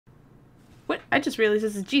What? I just realized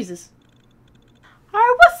this is Jesus.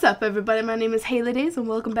 Alright, what's up everybody? My name is HaleyDaze and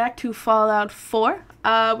welcome back to Fallout 4.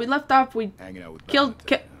 We left off, we killed...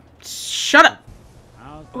 Shut up!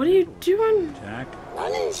 What are you doing? Jack?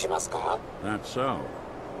 That's so.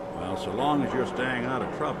 Well, so long as you're staying out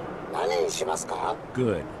of trouble.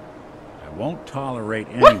 Good. I won't tolerate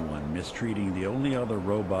anyone mistreating the only other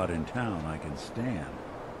robot in town I can stand.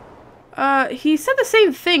 He said the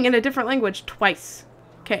same thing in a different language twice.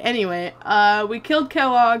 Okay, anyway, we killed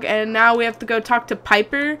Kellogg, and now we have to go talk to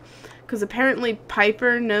Piper, because apparently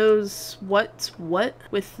Piper knows what's what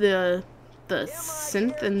with the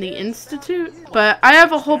synth and the Institute. But I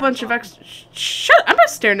have a whole bunch of extra... Shut! I'm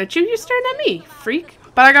not staring at you, you're staring at me, freak.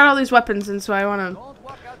 But I got all these weapons, and so I want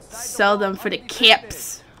to sell them for the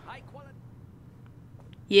caps.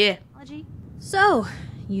 Yeah. So,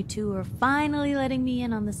 you two are finally letting me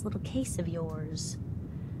in on this little case of yours.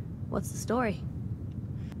 What's the story?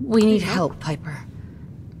 We need help, Piper.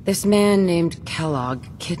 This man named Kellogg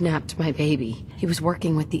kidnapped my baby. He was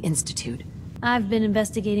working with the Institute. I've been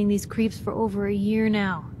investigating these creeps for over a year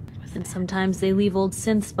now. And sometimes they leave old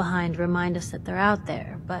synths behind to remind us that they're out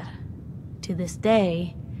there, but to this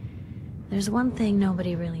day, there's one thing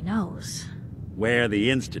nobody really knows. Where the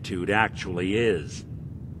Institute actually is.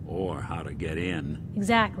 Or how to get in.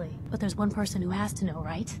 Exactly. But there's one person who has to know,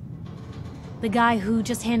 right? The guy who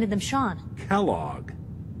just handed them Sean. Kellogg.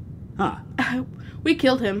 Huh. We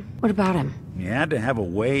killed him. What about him? He had to have a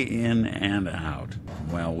way in and out.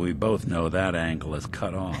 Well, we both know that angle is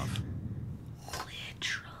cut off.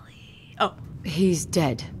 Literally. Oh. He's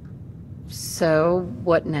dead. So,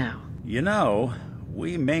 what now? You know,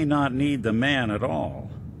 we may not need the man at all.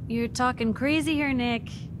 You're talking crazy here, Nick.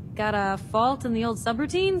 Got a fault in the old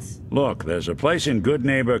subroutines? Look, there's a place in Good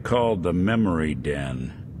Neighbor called the Memory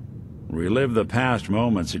Den. Relive the past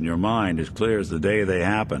moments in your mind as clear as the day they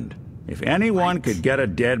happened. If anyone could get a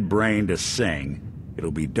dead brain to sing,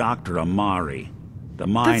 it'll be Dr. Amari. The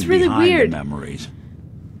mind That's really behind weird. the memories.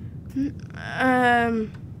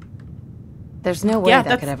 There's no way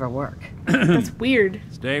that could ever work. That's weird.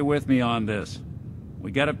 Stay with me on this.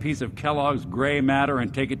 We get a piece of Kellogg's gray matter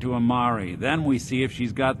and take it to Amari. Then we see if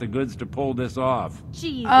she's got the goods to pull this off.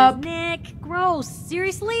 Jesus, Nick. Gross.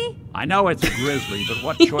 Seriously? I know it's a grizzly, but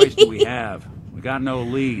what choice do we have? We got no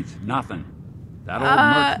leads. Nothing. That old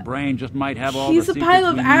merc's brain just might have all the He's a secrets pile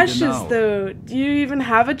of we need ashes, to know. though. Do you even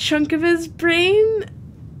have a chunk of his brain?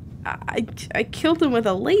 I killed him with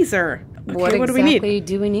a laser. Okay, What do we exactly need?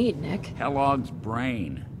 do we need, Nick? Kellogg's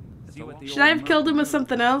brain. See what the Should I old have killed him with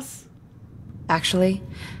something else? Actually,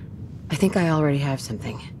 I think I already have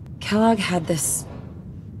something. Kellogg had this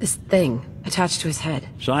thing attached to his head.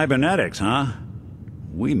 Cybernetics, huh?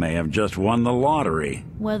 We may have just won the lottery.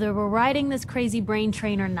 Whether we're riding this crazy brain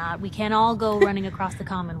train or not, we can't all go running across the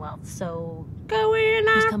Commonwealth, so... Going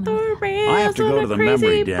off coming the with you? rails I have to go on to a the crazy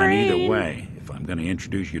memory den brain. either way, if I'm going to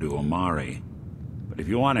introduce you to Amari. But if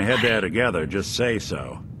you want to head there together, just say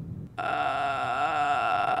so.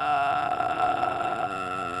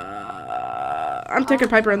 I'm taking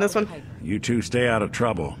Piper on this one. You two stay out of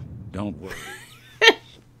trouble. Don't worry.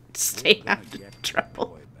 Stay out of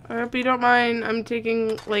trouble. I hope you don't mind. I'm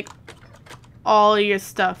taking, like, all your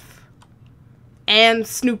stuff. And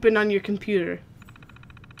snooping on your computer.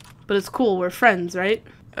 But it's cool. We're friends, right?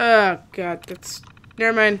 Oh, God. That's...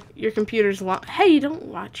 Never mind. Your computer's locked. Hey, don't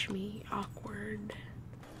watch me. Awkward.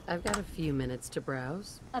 I've got a few minutes to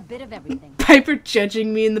browse. A bit of everything. Piper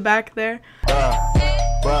judging me in the back there.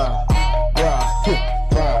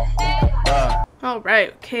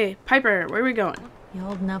 Alright, okay. Piper, where are we going? You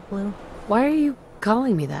holding up, Blue? Why are you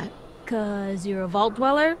calling me that? 'Cause you're a vault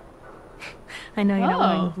dweller? I know you're not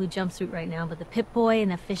wearing Oh. a blue jumpsuit right now, but the Pip-Boy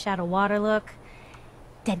and the fish out of water look...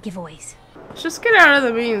 Dead giveaways. Let's just get out of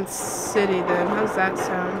the main city then. How's that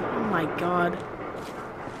sound? Oh my god.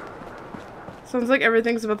 Sounds like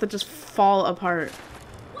everything's about to just fall apart.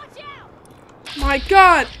 Watch out! My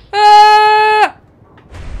god! Ah!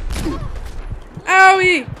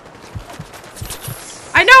 Owie!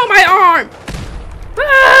 I know my arm!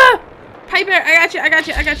 Ah! Piper, I got you, I got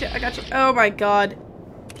you, I got you, I got you. Oh my god.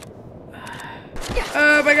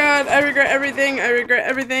 Oh my god, I regret everything, I regret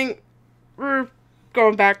everything. We're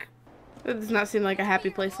going back. It does not seem like a happy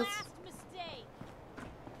place. Let's...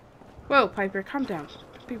 Whoa, Piper, calm down.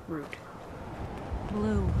 Don't be rude.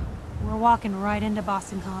 Blue, we're walking right into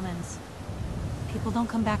Boston Commons. People don't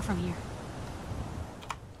come back from here.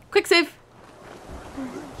 Quick save.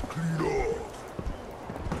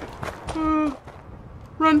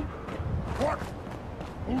 Run.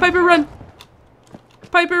 Piper, run.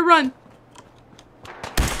 Piper, run.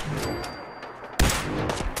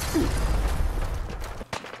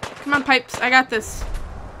 Come on, Pipes. I got this.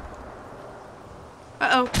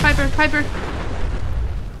 Uh-oh. Piper. Piper.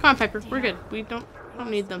 Come on, Piper. We're good. We don't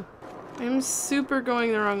need them. I'm super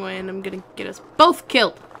going the wrong way, and I'm gonna get us both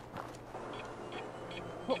killed.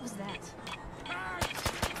 What was that?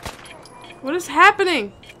 What is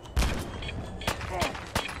happening?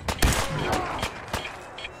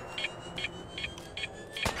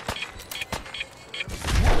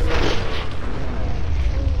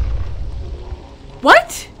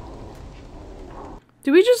 What?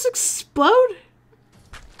 Did we just explode?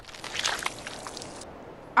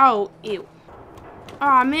 Oh, ew.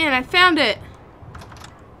 Aw, man, I found it.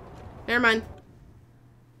 Never mind.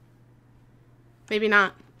 Maybe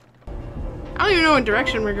not. I don't even know what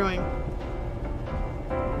direction we're going.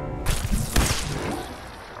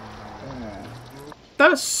 That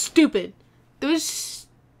was stupid. That was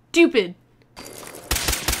stupid.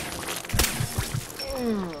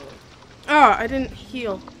 Oh, I didn't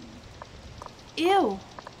heal. Ew.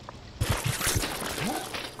 I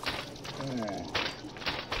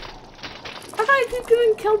thought I keep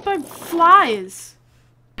getting killed by flies.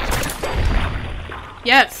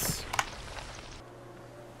 Yes.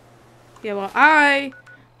 Yeah, well, I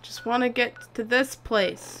just want to get to this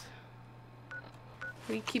place.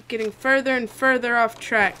 We keep getting further and further off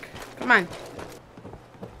track. Come on.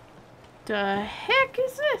 The heck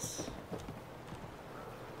is this?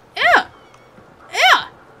 Ew! Ew!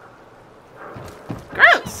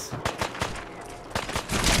 Gross!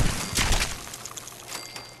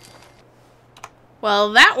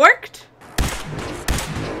 Well, that worked.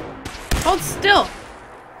 Hold still.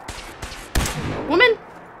 Woman!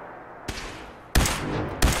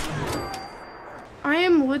 I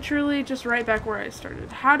am literally just right back where I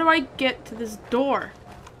started. How do I get to this door?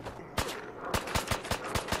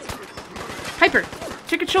 Piper!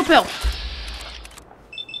 Take a chill pill!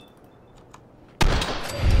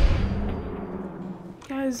 You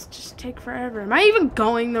guys just take forever. Am I even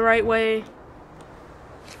going the right way?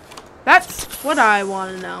 That's what I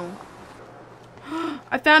want to know.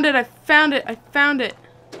 I found it! I found it! I found it!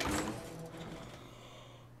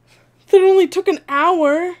 That only took an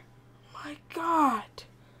hour! My God.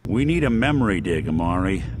 We need a memory dig,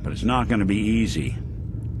 Amari, but it's not going to be easy.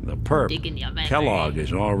 The perp, Kellogg,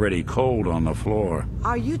 is already cold on the floor.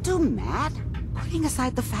 Are you two mad? Putting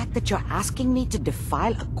aside the fact that you're asking me to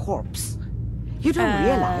defile a corpse, you don't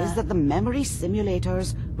realize that the memory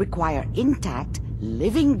simulators require intact,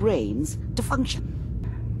 living brains to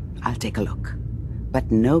function. I'll take a look,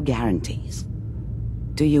 but no guarantees.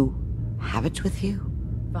 Do you have it with you?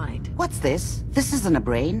 Fine. What's this? This isn't a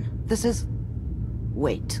brain. This is...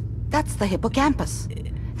 Wait, that's the hippocampus.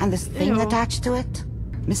 And this thing Ew. attached to it?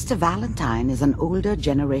 Mr. Valentine is an older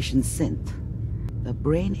generation synth. The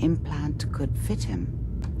brain implant could fit him.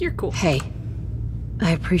 You're cool. Hey,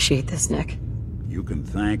 I appreciate this, Nick. You can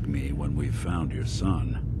thank me when we've found your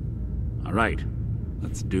son. All right,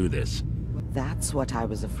 let's do this. That's what I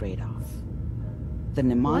was afraid of. The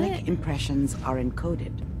mnemonic What? impressions are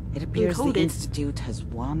encoded. It appears Encoded? the Institute has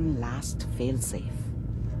one last failsafe.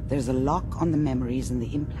 There's a lock on the memories in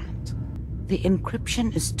the implant. The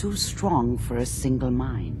encryption is too strong for a single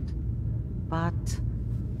mind. But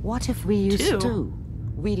what if we use Two? two?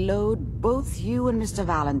 We load both you and Mr.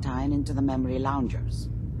 Valentine into the memory loungers.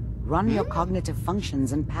 Run your cognitive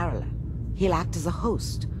functions in parallel. He'll act as a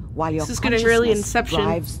host, while your This is getting really consciousness Inception.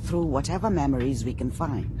 drives through whatever memories we can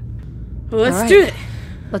find. Well, let's All right. do it.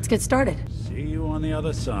 Let's get started. See you on the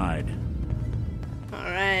other side.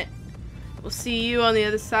 Alright. We'll see you on the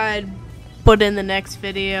other side, but in the next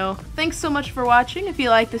video. Thanks so much for watching. If you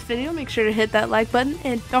like this video, make sure to hit that like button,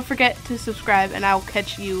 and don't forget to subscribe, and I'll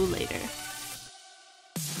catch you later.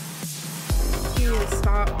 You need to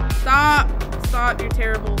stop. Stop! Stop, you're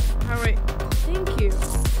terrible. Alright. Thank you.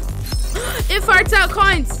 It farts out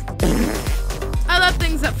coins! I love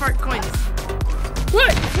things that fart coins.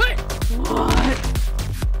 What? What? What?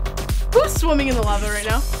 Who's swimming in the lava right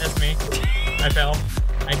now? That's me. I fell.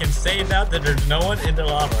 I can say that there's no one in the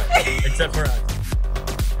lava except for us.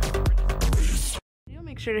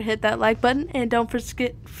 Make sure to hit that like button, and don't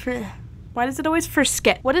forget. Why does it always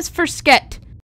forget? What is forget?